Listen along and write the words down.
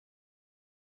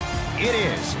It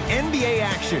is NBA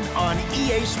action on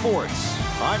EA Sports.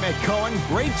 I'm Ed Cohen.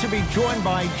 Great to be joined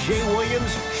by Jay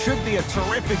Williams. Should be a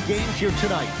terrific game here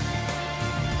tonight.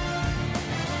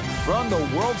 From the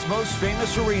world's most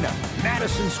famous arena,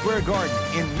 Madison Square Garden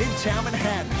in Midtown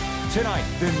Manhattan. Tonight,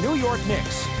 the New York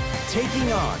Knicks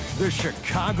taking on the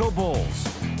Chicago Bulls.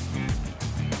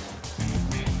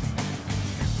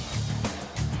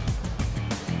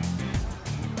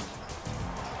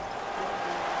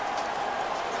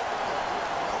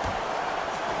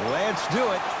 Let's do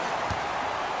it.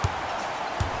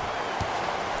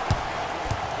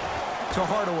 To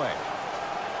Hardaway.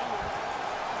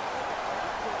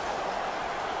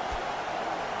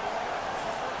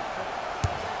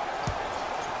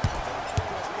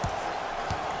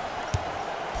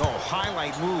 Oh,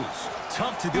 highlight moves.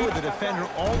 Tough to do with the defender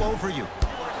all over you.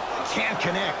 Can't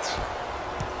connect.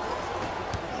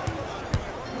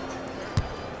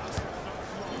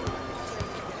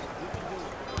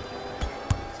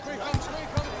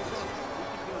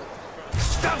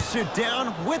 Stuffs it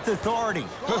down with authority.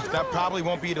 That probably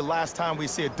won't be the last time we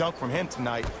see a dunk from him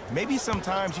tonight. Maybe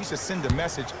sometimes you should send a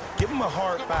message. Give him a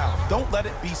hard foul. Don't let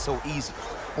it be so easy.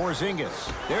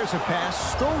 Porzingis. There's a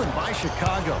pass stolen by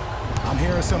Chicago. I'm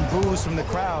hearing some boos from the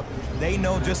crowd. They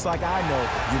know just like I know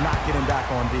you're not getting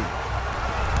back on D.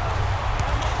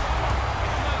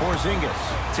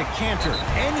 Porzingis to Cantor,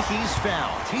 and he's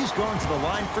fouled. He's going to the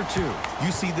line for two.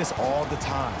 You see this all the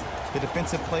time. The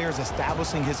defensive players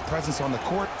establishing his presence on the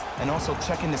court and also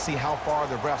checking to see how far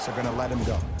the refs are going to let him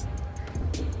go.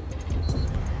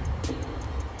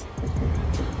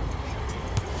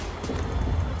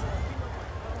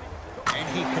 And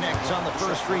he connects on the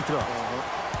first free throw.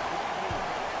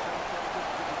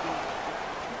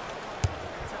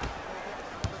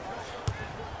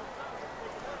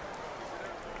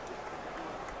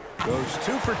 Goes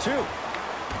 2 for 2.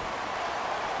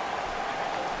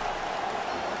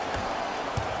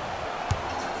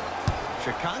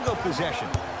 Chicago possession.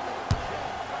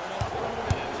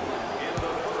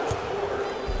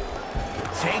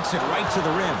 Takes it right to the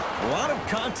rim. A lot of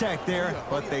contact there,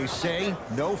 but they say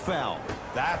no foul.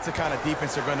 That's the kind of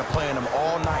defense they're going to play on him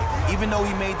all night. Even though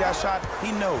he made that shot,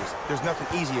 he knows there's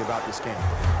nothing easy about this game.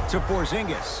 To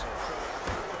Porzingis.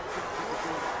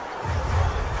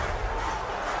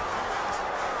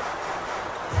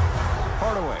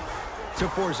 Hardaway to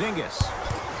Porzingis.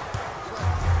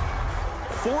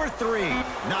 4-3.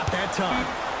 Not that time.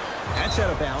 That's out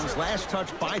of bounds. Last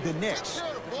touch by the Knicks.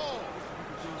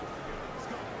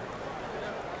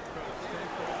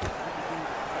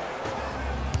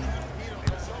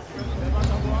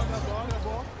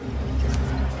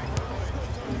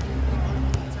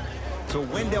 To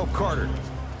Wendell Carter.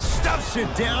 Stuffs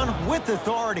it down with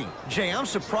authority. Jay, I'm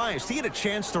surprised he had a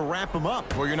chance to wrap him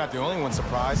up. Well, you're not the only one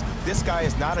surprised. This guy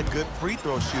is not a good free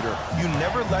throw shooter. You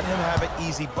never let him have an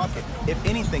easy bucket. If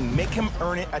anything, make him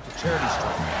earn it at the charity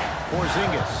stripe.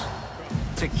 Porzingis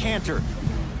to Cantor.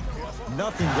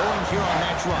 Nothing going here on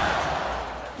that drive.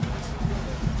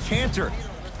 Cantor.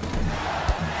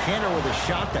 Cantor with a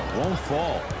shot that won't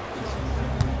fall.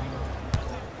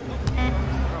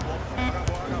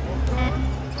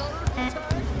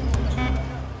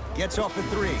 Gets off a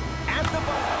three at the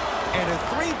buzzer, and a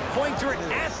three-pointer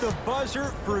at the buzzer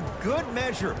for good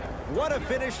measure. What a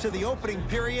finish to the opening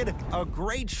period. A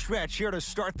great stretch here to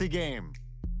start the game.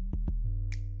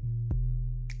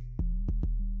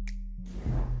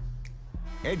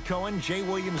 Ed Cohen, Jay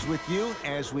Williams with you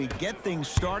as we get things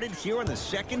started here in the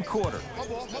second quarter.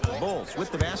 Bulls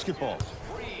with the basketball.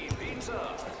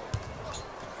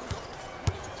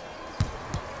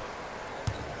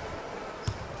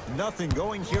 Nothing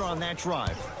going here on that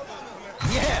drive.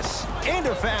 Yes, and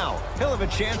a foul. He'll have a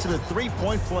chance at a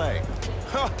three-point play.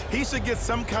 He should get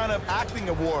some kind of acting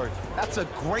award. That's a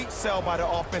great sell by the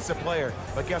offensive player.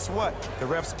 But guess what? The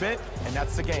ref spit, and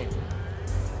that's the game.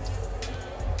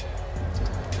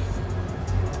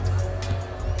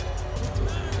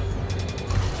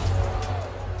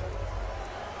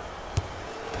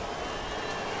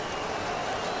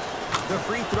 The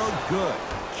free throw good.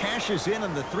 Cashes in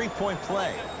on the three-point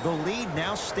play. The lead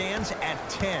now stands at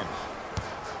 10.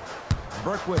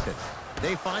 Burke with it.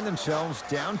 They find themselves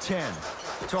down 10.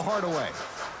 To Hardaway.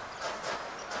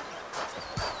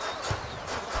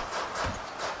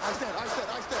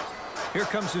 Here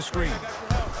comes the screen.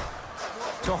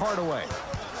 To Hardaway.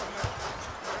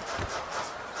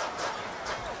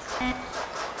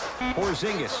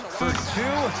 Porzingis for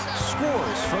two.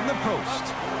 Scores from the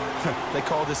post. They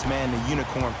call this man the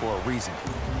unicorn for a reason.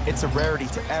 It's a rarity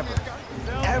to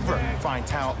ever find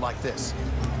talent like this.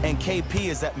 And KP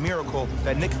is that miracle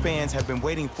that Knicks fans have been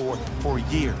waiting for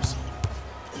years.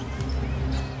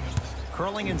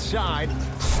 Curling inside,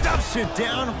 stuffs it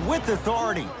down with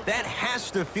authority. That has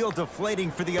to feel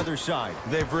deflating for the other side.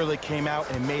 They've really came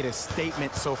out and made a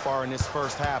statement so far in this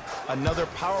first half. Another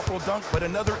powerful dunk, but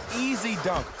another easy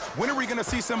dunk. When are we going to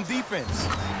see some defense?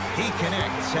 He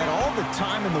connects, had all the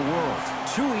time in the world.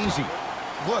 Too easy.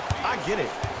 Look, I get it.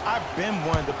 I've been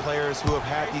one of the players who have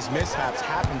had these mishaps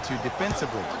happen to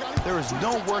defensively. There is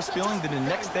no worse feeling than the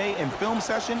next day in film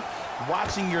session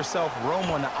watching yourself roam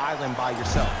on the island by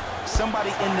yourself. Somebody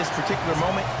in this particular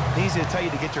moment needs to tell you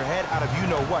to get your head out of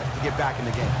you-know-what to get back in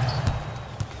the game.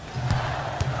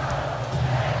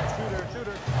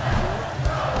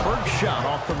 Berg shot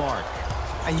off the mark.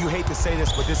 And you hate to say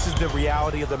this, but this is the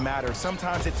reality of the matter.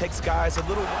 Sometimes it takes guys a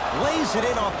little... Lays it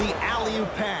in off the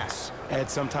alley-oop pass. And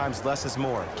sometimes less is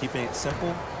more. Keeping it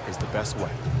simple is the best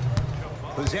way.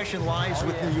 Possession lies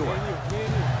with New York.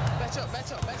 Back up.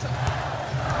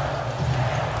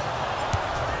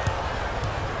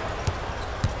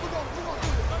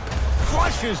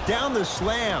 Flushes down the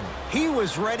slam. He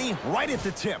was ready right at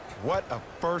the tip. What a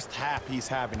first half he's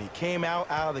having. He came out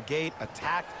of the gate,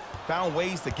 attacked, found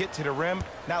ways to get to the rim.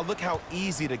 Now look how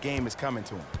easy the game is coming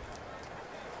to him.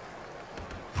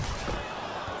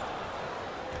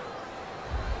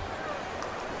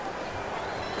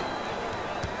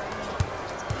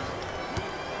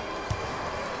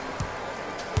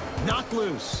 Knocked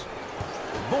loose.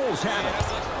 Bulls have it.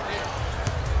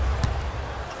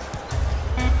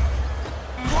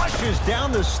 Flushes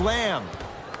down the slam.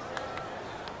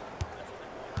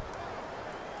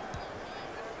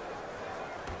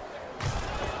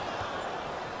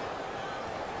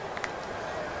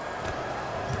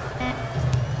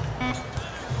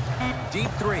 Deep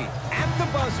three at the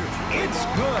buzzer. It's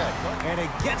good. And it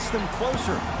gets them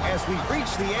closer as we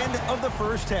reach the end of the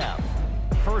first half.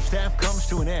 First half comes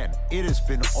to an end. It has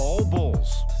been all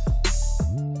Bulls.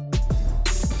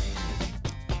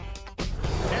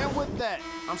 And with that,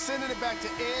 I'm sending it back to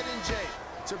Ed and Jay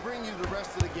to bring you the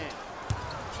rest of the game.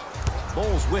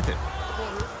 Bulls with it.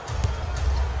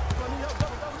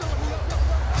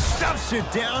 Stuffs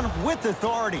it down with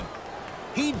authority.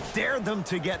 He dared them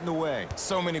to get in the way.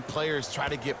 So many players try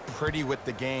to get pretty with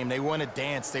the game. They want to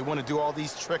dance. They want to do all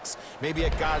these tricks, maybe a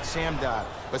God Shamdad.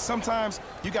 But sometimes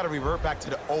you got to revert back to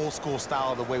the old school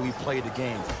style of the way we play the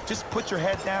game. Just put your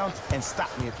head down and stop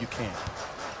me if you can.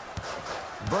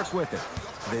 Burke with it.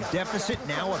 The deficit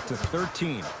now up to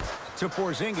 13. To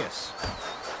Porzingis.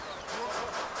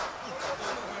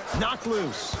 Knocked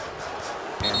loose.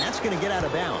 And that's going to get out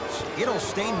of bounds. It'll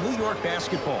stay New York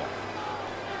basketball.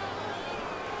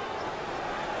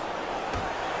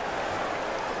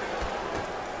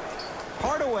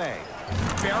 Hardaway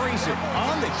buries it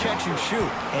on the catch and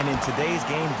shoot. And in today's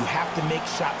game, you have to make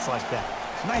shots like that.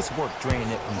 Nice work draining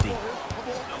it from deep.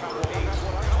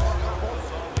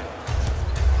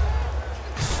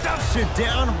 Stuffs it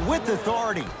down with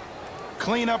authority.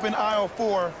 Clean up in aisle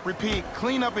 4. Repeat,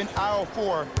 clean up in aisle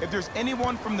 4. If there's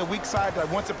anyone from the weak side that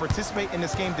wants to participate in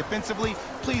this game defensively,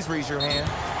 please raise your hand.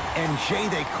 And Jay,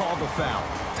 they called the foul.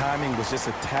 Timing was just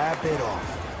a tad bit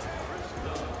off.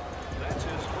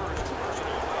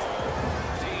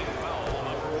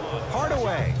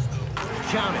 Hardaway.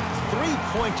 Count it.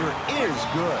 Three-pointer is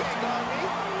good.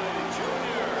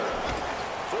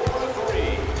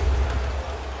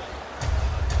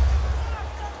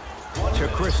 To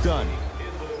Chris Dunn.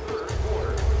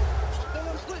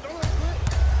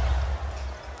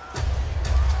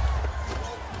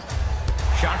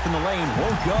 Shot from the lane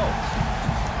won't go.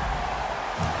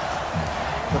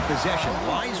 The possession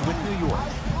lies with New York.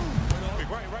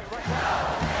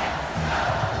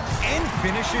 And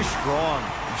finishes strong.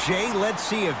 Jay, let's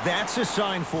see if that's a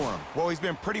sign for him. Well, he's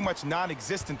been pretty much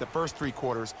non-existent the first 3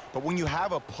 quarters, but when you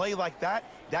have a play like that,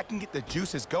 that can get the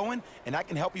juices going, and that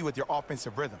can help you with your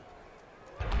offensive rhythm.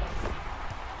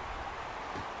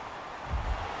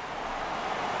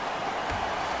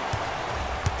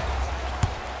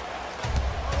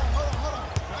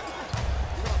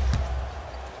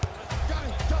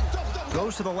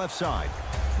 Goes to the left side.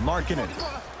 Marking it.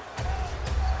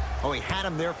 Oh, he had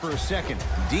him there for a second.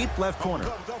 Deep left corner.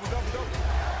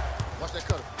 Watch that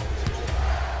cutter.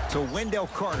 To Wendell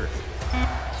Carter.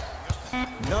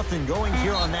 Nothing going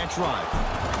here on that drive.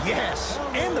 Yes,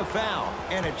 and the foul.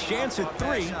 And a chance at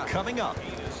 3 coming up.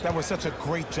 That was such a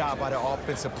great job by the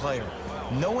offensive player.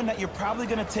 Knowing that you're probably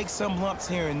going to take some lumps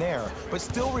here and there, but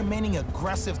still remaining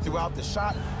aggressive throughout the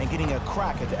shot and getting a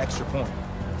crack at the extra point.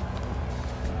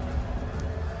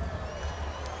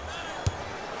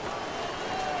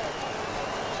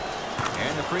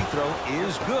 And the free throw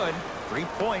is good. 3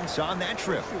 points on that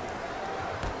trip.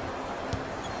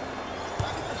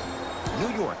 New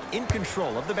York in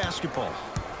control of the basketball.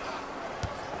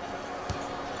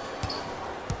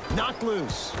 Knocked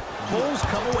loose. Bulls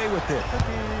come away with it.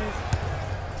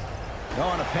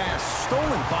 On a pass,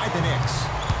 stolen by the Knicks.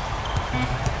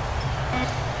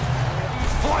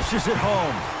 Flushes it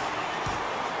home.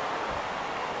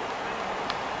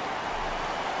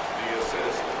 The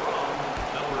assist from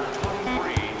number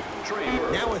 23, Trey.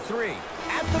 Now a three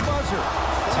at the buzzer.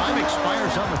 Time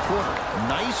expires on the quarter.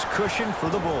 Nice cushion for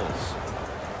the Bulls.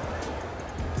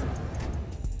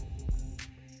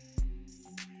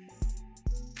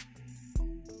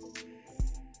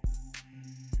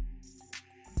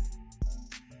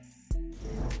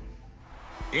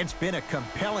 It's been a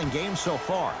compelling game so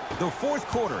far. The fourth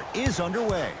quarter is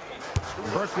underway.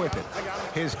 Burke with it.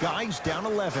 His guys down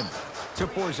 11 to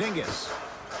Porzingis.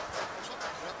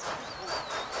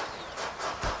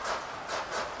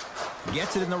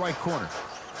 Gets it in the right corner.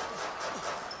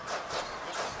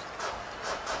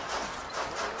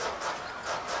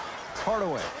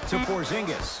 Hardaway to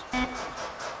Porzingis.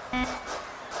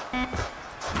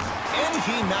 And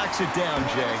he knocks it down,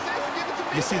 Jay.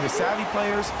 You see, the savvy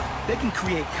players, they can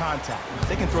create contact.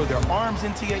 They can throw their arms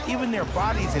into you, even their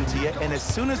bodies into you, and as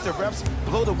soon as the refs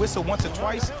blow the whistle once or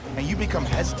twice and you become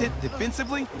hesitant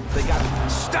defensively, they got it.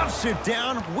 Stuffs it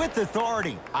down with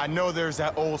authority. I know there's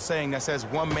that old saying that says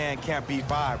one man can't beat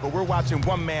five, but we're watching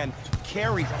one man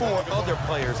carry four other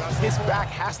players. His back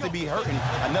has to be hurting.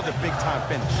 Another big-time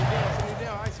finish.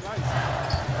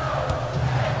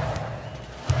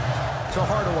 To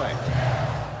Hardaway.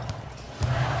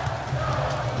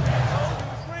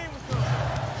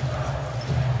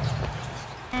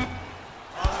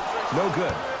 No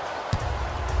good.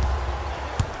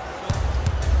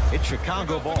 It's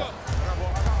Chicago ball.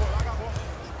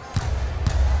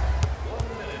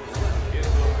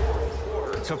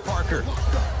 To Parker.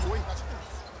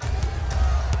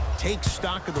 Takes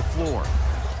stock of the floor.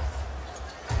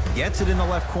 Gets it in the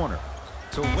left corner.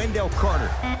 To Wendell Carter.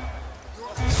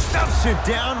 Stuffs it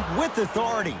down with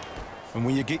authority. And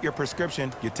when you get your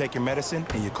prescription, you take your medicine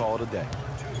and you call it a day.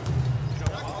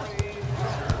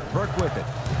 Burke with it.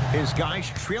 His guys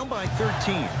trail by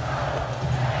 13.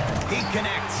 He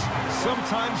connects.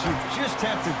 Sometimes you just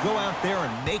have to go out there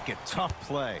and make a tough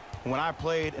play. When I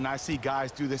played, and I see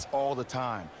guys do this all the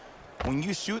time, when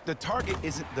you shoot, the target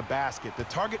isn't the basket. The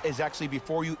target is actually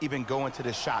before you even go into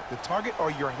the shot. The target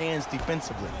are your hands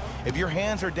defensively. If your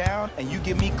hands are down and you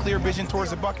give me clear vision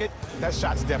towards the bucket, that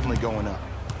shot's definitely going up.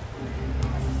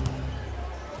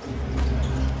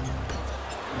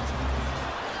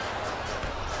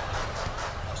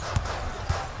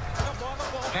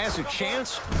 Has a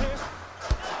chance.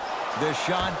 The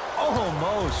shot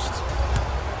almost.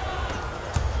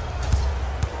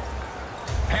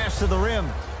 Pass to the rim.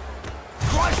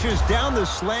 Flushes down the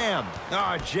slam.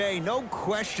 Ah, Jay, no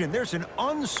question. There's an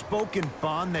unspoken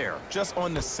bond there. Just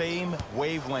on the same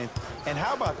wavelength. And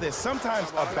how about this? Sometimes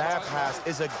a bad pass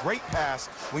is a great pass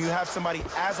when you have somebody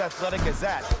as athletic as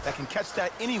that can catch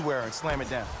that anywhere and slam it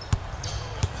down.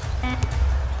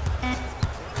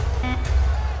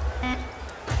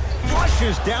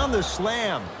 Flushes down the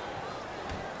slam.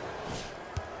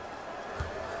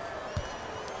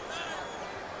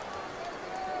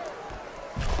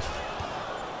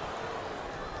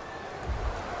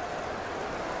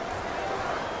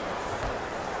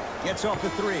 Gets off the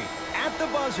three. At the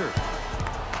buzzer.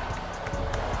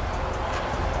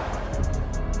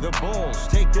 The Bulls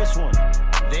take this one.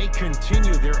 They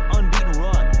continue their unbeaten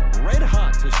run. Red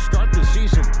hot to start the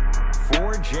season.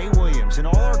 For Jay Williams and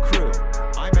all our crew,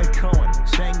 I'm Ed Cohen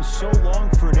saying so long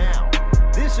for now.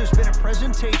 This has been a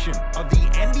presentation of the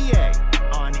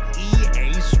NBA on